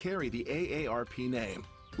carry the AARP name,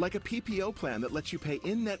 like a PPO plan that lets you pay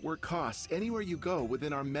in-network costs anywhere you go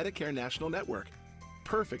within our Medicare national network.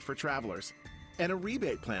 Perfect for travelers. And a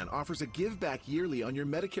rebate plan offers a give back yearly on your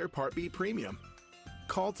Medicare Part B premium.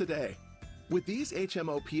 Call today. With these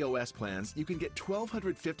HMO POS plans, you can get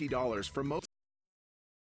 $1,250 for most.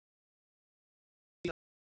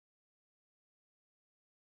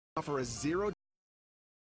 Offer a $0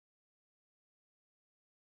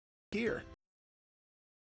 here.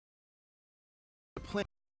 The plan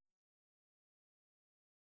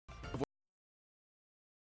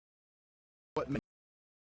what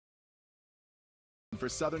for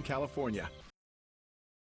Southern California.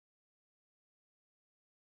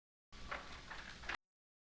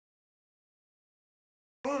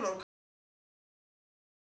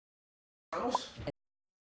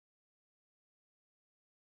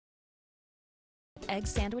 Egg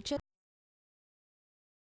sandwiches.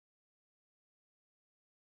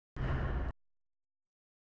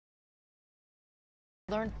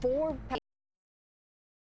 Learn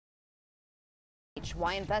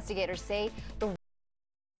why investigators say the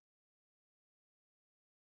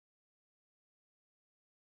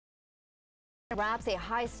wraps a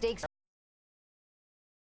high stakes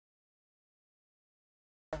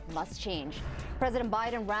must change. President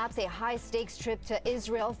Biden wraps a high-stakes trip to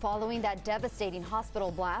Israel following that devastating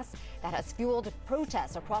hospital blast that has fueled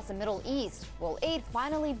protests across the Middle East. Will aid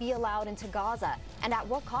finally be allowed into Gaza, and at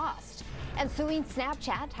what cost? And suing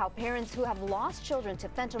Snapchat, how parents who have lost children to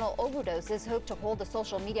fentanyl overdoses hope to hold the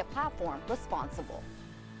social media platform responsible.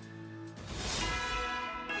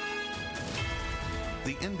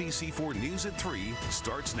 The NBC4 News at 3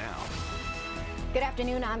 starts now. Good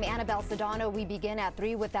afternoon, I'm Annabelle Sedano. We begin at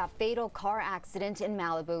 3 with that fatal car accident in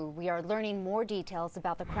Malibu. We are learning more details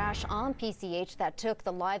about the crash on PCH that took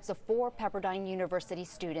the lives of 4 Pepperdine University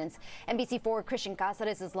students. NBC4 Christian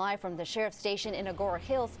Cáceres is live from the sheriff's station in Agoura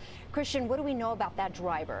Hills. Christian, what do we know about that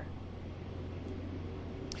driver?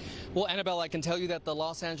 Well, Annabelle, I can tell you that the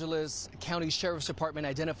Los Angeles County Sheriff's Department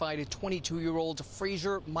identified a 22-year-old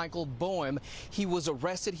Fraser Michael Boehm. He was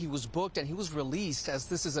arrested, he was booked, and he was released as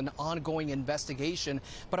this is an ongoing investigation.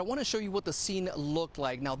 But I want to show you what the scene looked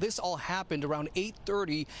like. Now, this all happened around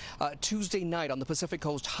 8:30 Tuesday night on the Pacific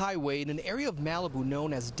Coast Highway in an area of Malibu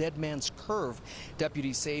known as Dead Man's Curve.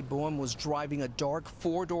 Deputies say Boehm was driving a dark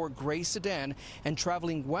 4-door gray sedan and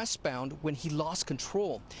traveling westbound when he lost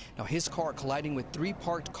control. Now, his car colliding with 3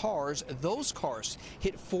 parked cars. Those cars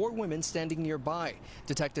hit 4 women standing nearby.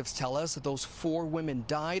 Detectives tell us those 4 women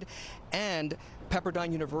died, and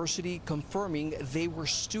Pepperdine University confirming they were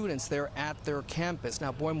students there at their campus.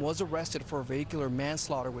 Now, Boehm was arrested for vehicular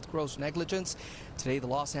manslaughter with gross negligence. Today, the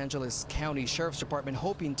Los Angeles County Sheriff's Department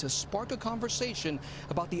hoping to spark a conversation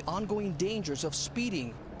about the ongoing dangers of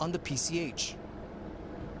speeding on the PCH.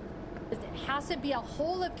 It has to be a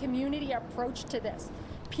whole of community approach to this.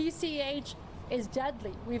 PCH is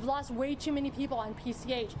deadly. We've lost way too many people on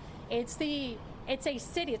PCH. It's a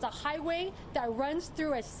city, it's a highway that runs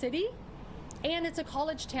through a city, and it's a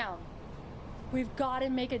college town. We've got to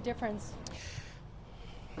make a difference.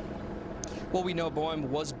 Well, we know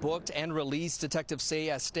Boehm was booked and released, detectives say,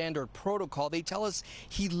 as standard protocol. They tell us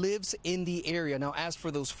he lives in the area. Now, as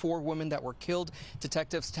for those 4 women that were killed,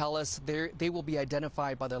 detectives tell us they will be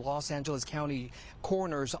identified by the Los Angeles County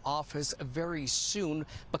Coroner's Office very soon.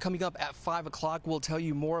 But coming up at 5 o'clock, we'll tell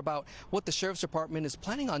you more about what the Sheriff's Department is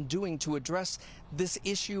planning on doing to address this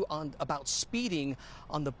issue about speeding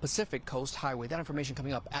on the Pacific Coast Highway. That information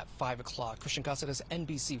coming up at 5 o'clock. Christian Cáceres,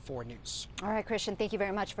 NBC4 News. All right, Christian, thank you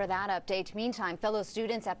very much for that update. Meantime, fellow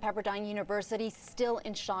students at Pepperdine University still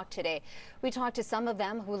in shock today. We talked to some of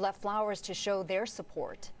them who left flowers to show their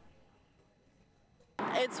support.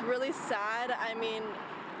 It's really sad. I mean,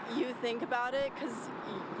 you think about it because,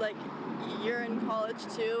 like, you're in college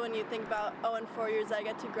too, and you think about, oh, in 4 years I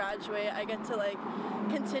get to graduate, I get to, like,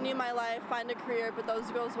 continue my life, find a career, but those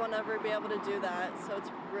girls won't ever be able to do that, so it's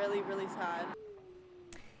really, really sad.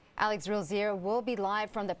 Alex Rozier will be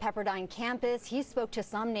live from the Pepperdine campus. He spoke to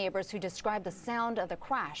some neighbors who described the sound of the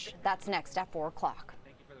crash. That's next at 4 o'clock.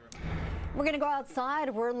 We're going to go outside.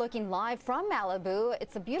 We're looking live from Malibu.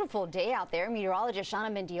 It's a beautiful day out there. Meteorologist Shauna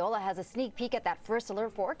Mendiola has a sneak peek at that first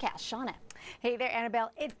alert forecast. Shauna. Hey there, Annabelle.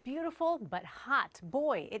 It's beautiful but hot.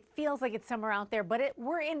 Boy, it feels like it's summer out there, but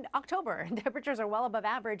we're in October. Temperatures are well above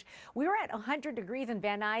average. We were at 100 degrees in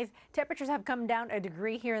Van Nuys. Temperatures have come down a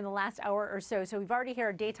degree here in the last hour or so. So we've already hit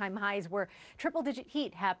our daytime highs where triple-digit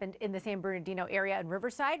heat happened in the San Bernardino area and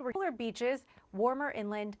Riverside. We're cooler beaches, warmer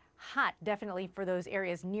inland, hot definitely for those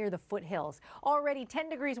areas near the foothills. Already 10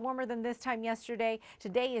 degrees warmer than this time yesterday.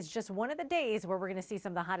 Today is just one of the days where we're going to see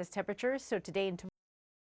some of the hottest temperatures. So today and tomorrow.